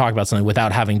and talk about something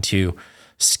without having to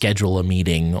schedule a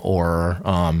meeting or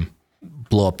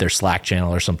blow up their Slack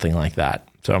channel or something like that.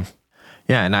 So,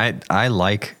 yeah, and I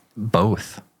like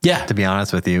both. Yeah. To be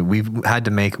honest with you, we've had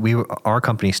to our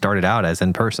company started out as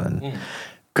in person.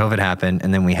 COVID happened,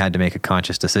 and then we had to make a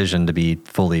conscious decision to be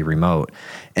fully remote.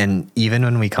 And even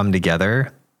when we come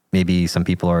together, maybe some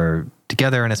people are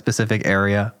together in a specific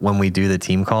area. When we do the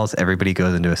team calls, everybody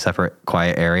goes into a separate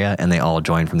quiet area and they all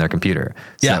join from their computer.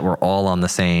 So that we're all on the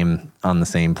same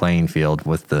playing field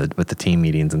with the team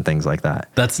meetings and things like that.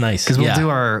 That's nice. Because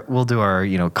we'll do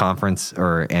our conference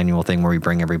or annual thing where we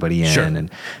bring everybody in,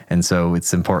 and so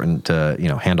it's important to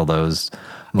handle those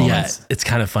moments. Yeah, it's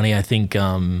kind of funny. I think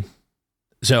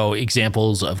so.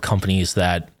 Examples of companies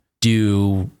that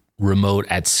do remote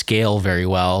at scale very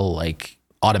well, like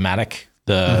Automatic,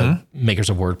 the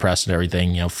makers of WordPress and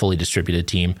everything, fully distributed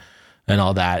team and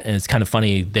all that. And it's kind of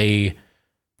funny. They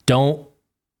don't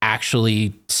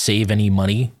actually save any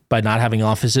money by not having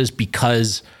offices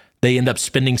because they end up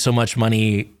spending so much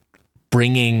money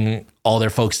bringing all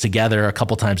their folks together a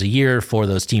couple times a year for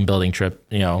those team building trip,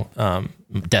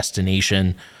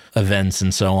 destination events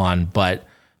and so on. But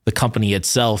the company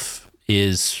itself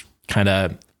is kind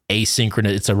of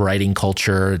asynchronous. It's a writing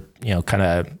culture, kind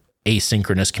of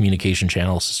asynchronous communication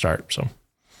channels to start. So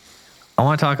I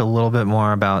want to talk a little bit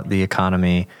more about the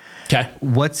economy. Okay.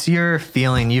 What's your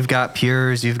feeling? You've got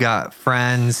peers, you've got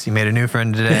friends, you made a new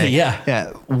friend today.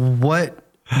 Yeah. What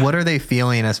are they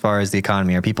feeling as far as the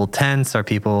economy? Are people tense? Are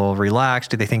people relaxed?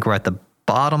 Do they think we're at the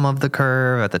bottom of the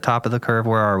curve, at the top of the curve?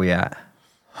 Where are we at?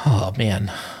 Oh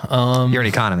man. You're an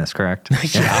economist, correct?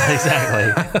 Yeah,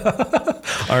 exactly.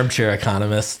 Armchair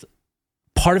economist.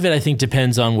 Part of it, I think,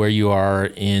 depends on where you are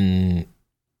in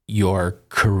your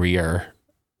career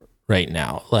right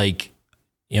now. Like,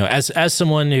 as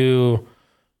someone who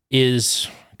is,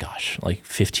 like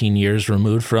 15 years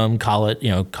removed from college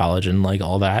and like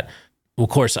all that. Well, of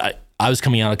course, I was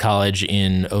coming out of college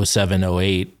in 07,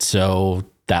 08. So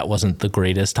that wasn't the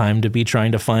greatest time to be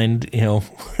trying to find,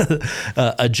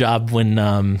 a job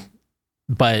when,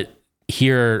 but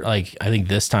here, like, I think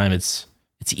this time it's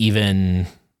even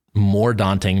more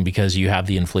daunting because you have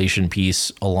the inflation piece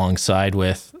alongside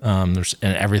with, and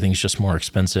everything's just more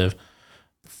expensive.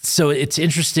 So it's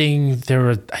interesting.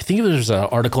 I think there was an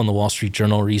article in the Wall Street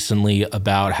Journal recently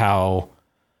about how,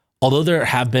 although there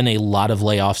have been a lot of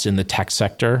layoffs in the tech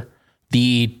sector,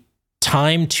 the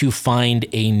time to find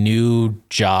a new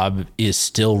job is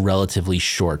still relatively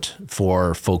short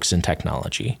for folks in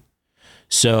technology.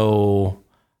 So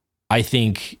I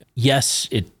think, yes,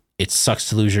 it sucks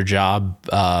to lose your job,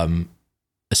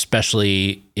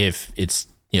 especially if it's,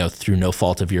 through no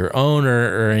fault of your own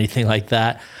or anything like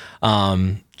that.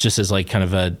 Just as like kind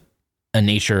of a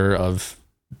nature of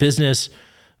business.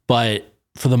 But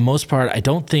for the most part, I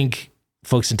don't think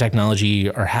folks in technology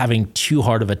are having too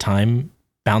hard of a time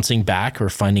bouncing back or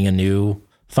finding a new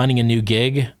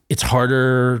gig. It's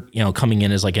harder, coming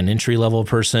in as like an entry level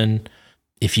person.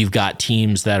 If you've got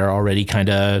teams that are already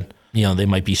kind of, they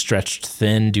might be stretched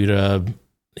thin due to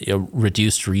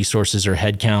reduced resources or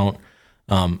headcount,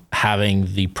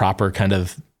 having the proper kind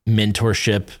of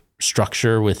mentorship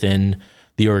structure within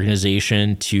the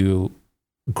organization to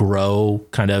grow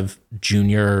kind of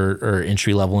junior or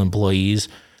entry level employees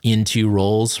into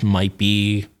roles might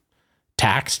be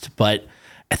taxed. But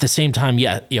at the same time,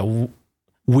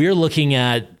 we're looking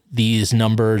at these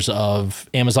numbers of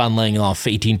Amazon laying off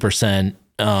 18%,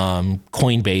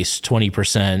 Coinbase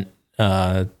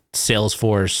 20%,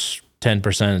 Salesforce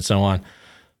 10%, and so on.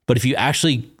 But if you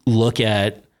actually look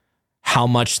at how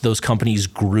much those companies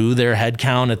grew their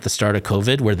headcount at the start of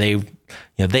COVID, where they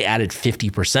added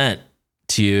 50%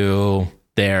 to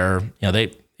their,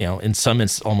 in some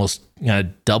instances almost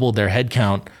doubled their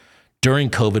headcount during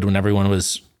COVID when everyone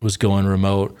was going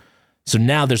remote. So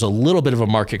now there's a little bit of a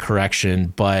market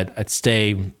correction, but I'd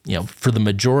say, for the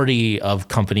majority of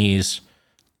companies,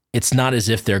 it's not as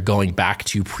if they're going back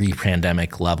to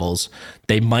pre-pandemic levels.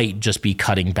 They might just be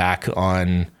cutting back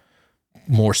on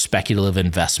more speculative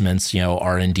investments,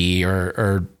 R&D,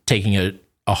 or taking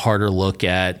a harder look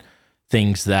at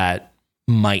things that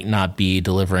might not be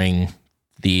delivering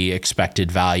the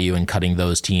expected value and cutting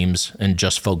those teams and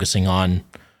just focusing on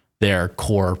their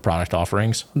core product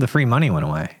offerings. The free money went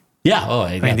away. Yeah. Oh,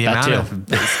 I mean, the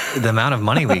amount of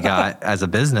money we got as a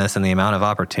business and the amount of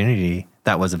opportunity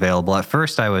that was available. At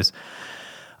first, I was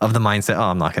of the mindset,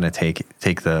 I'm not going to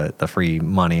take the free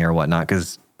money or whatnot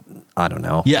because I don't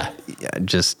know. Yeah.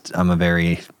 Just I'm a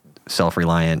very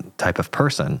self-reliant type of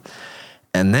person.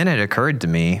 And then it occurred to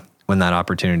me when that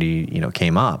opportunity,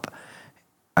 came up,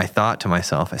 I thought to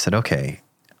myself, I said, okay,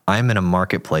 I'm in a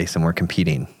marketplace and we're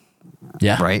competing.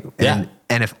 Yeah. Right. Yeah.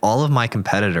 And if all of my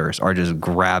competitors are just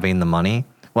grabbing the money,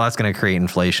 well, that's going to create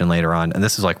inflation later on. And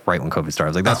this is like right when COVID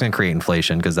started. Like, that's going to create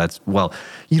inflation because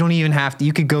you don't even have to,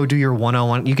 you could go do your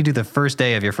 101. You could do the first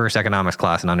day of your first economics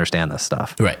class and understand this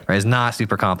stuff. Right. It's not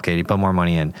super complicated. You put more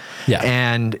money in. Yeah.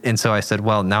 And so I said,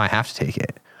 well, now I have to take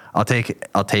it. I'll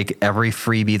take every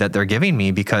freebie that they're giving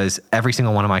me because every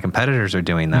single one of my competitors are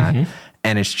doing that.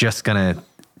 And it's just going to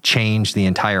change the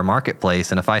entire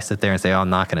marketplace. And if I sit there and say, oh, I'm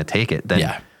not going to take it,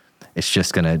 then it's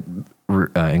just going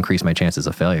to increase my chances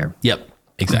of failure. Yep.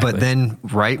 Exactly. But then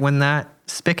right when that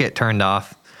spigot turned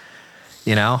off,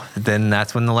 then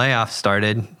that's when the layoffs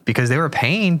started because they were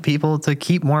paying people to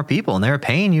keep more people and they were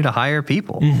paying you to hire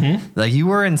people. Like you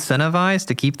were incentivized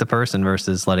to keep the person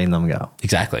versus letting them go.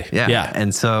 Exactly. Yeah.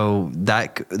 And so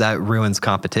that ruins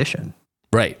competition.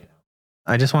 Right.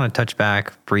 I just want to touch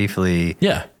back briefly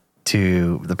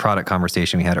to the product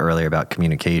conversation we had earlier about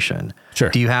communication. Sure.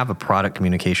 Do you have a product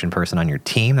communication person on your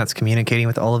team that's communicating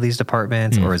with all of these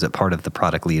departments, or is it part of the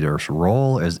product leader's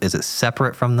role? Is it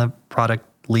separate from the product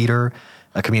leader,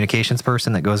 a communications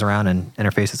person that goes around and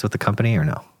interfaces with the company, or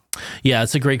no? Yeah,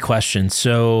 it's a great question.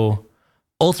 So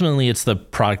ultimately, it's the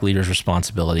product leader's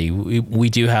responsibility. We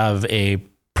do have a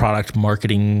product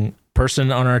marketing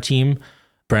person on our team.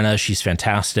 Brenna, she's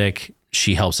fantastic.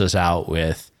 She helps us out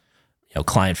with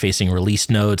client-facing release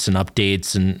notes and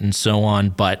updates and so on.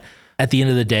 But at the end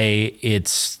of the day,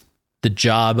 it's the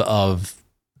job of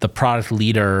the product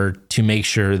leader to make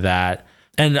sure that,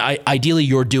 and ideally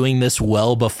you're doing this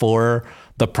well before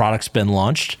the product's been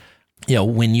launched.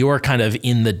 When you're kind of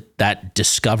in that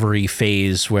discovery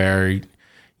phase where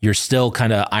you're still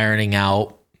kind of ironing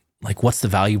out, like, what's the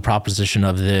value proposition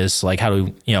of this? Like, how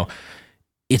do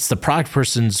it's the product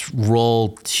person's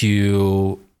role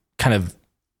to kind of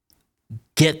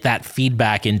get that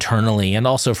feedback internally and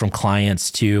also from clients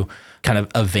to kind of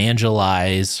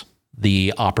evangelize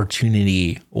the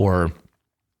opportunity or,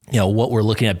 what we're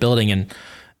looking at building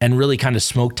and really kind of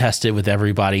smoke test it with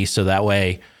everybody. So that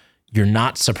way you're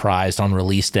not surprised on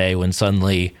release day when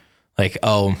suddenly like,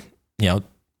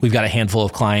 we've got a handful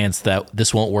of clients that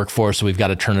this won't work for, so we've got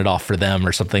to turn it off for them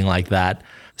or something like that.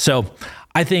 So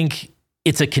I think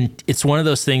it's one of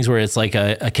those things where it's like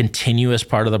a continuous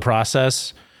part of the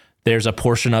process. There's a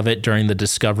portion of it during the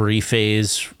discovery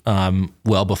phase,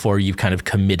 well before you've kind of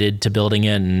committed to building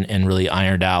it and really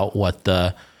ironed out what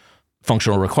the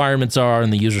functional requirements are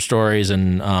and the user stories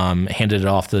and handed it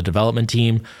off to the development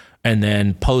team. And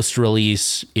then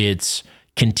post-release, it's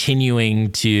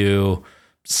continuing to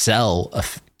sell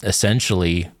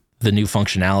essentially the new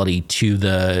functionality to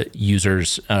the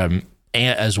users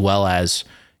as well as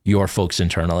your folks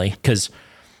internally. Because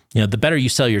the better you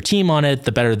sell your team on it,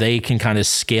 the better they can kind of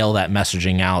scale that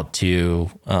messaging out to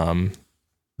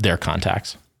their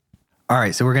contacts. All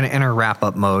right, so we're going to enter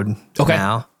wrap-up mode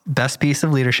now. Best piece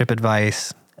of leadership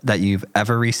advice that you've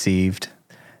ever received.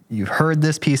 You heard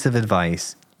this piece of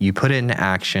advice. You put it into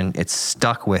action. It's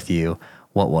stuck with you.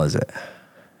 What was it?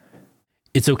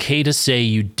 It's okay to say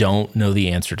you don't know the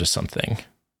answer to something.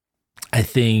 I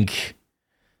think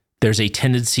there's a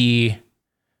tendency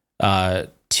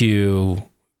to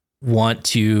want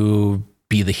to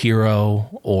be the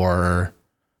hero or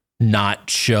not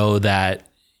show that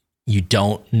you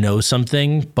don't know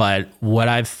something. But what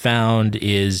I've found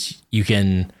is you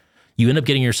end up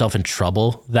getting yourself in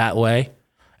trouble that way.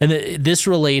 And this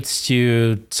relates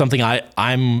to something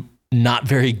I'm not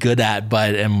very good at,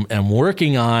 but am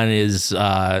working on is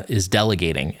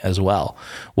delegating as well,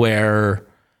 where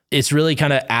it's really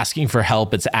kind of asking for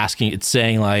help. It's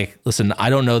saying like, listen,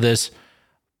 I don't know this,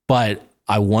 but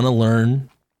I want to learn,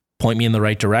 point me in the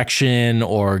right direction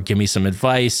or give me some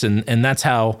advice. And that's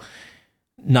how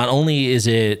not only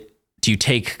do you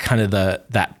take kind of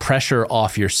that pressure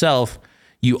off yourself,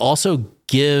 you also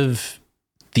give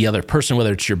the other person,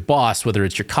 whether it's your boss, whether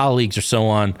it's your colleagues or so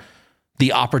on,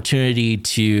 the opportunity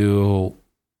to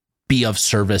be of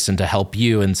service and to help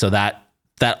you. And so that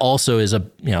also is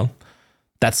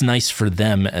that's nice for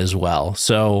them as well.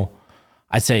 So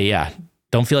I'd say,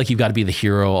 don't feel like you've got to be the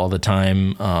hero all the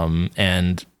time.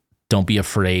 And don't be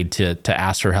afraid to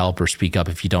ask for help or speak up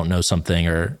if you don't know something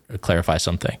or clarify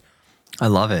something. I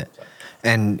love it.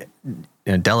 And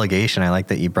delegation, I like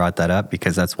that you brought that up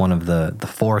because that's one of the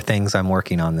 4 things I'm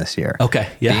working on this year. Okay.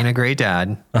 Yeah. Being a great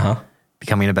dad,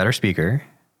 becoming a better speaker,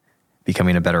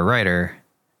 becoming a better writer,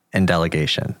 and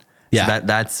delegation. Yeah. So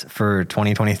that's for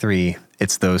 2023.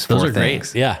 It's those 4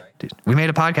 things. Great. Yeah. Dude, we made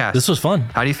a podcast. This was fun.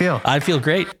 How do you feel? I feel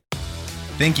great.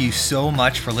 Thank you so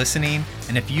much for listening.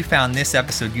 And if you found this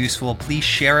episode useful, please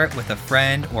share it with a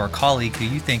friend or a colleague who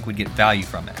you think would get value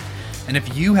from it. And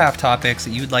if you have topics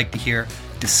that you would like to hear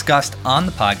discussed on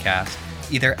the podcast,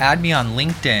 either add me on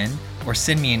LinkedIn or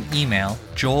send me an email,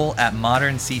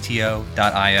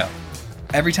 joel@moderncto.io.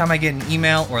 Every time I get an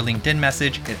email or LinkedIn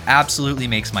message, it absolutely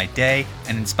makes my day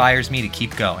and inspires me to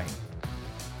keep going.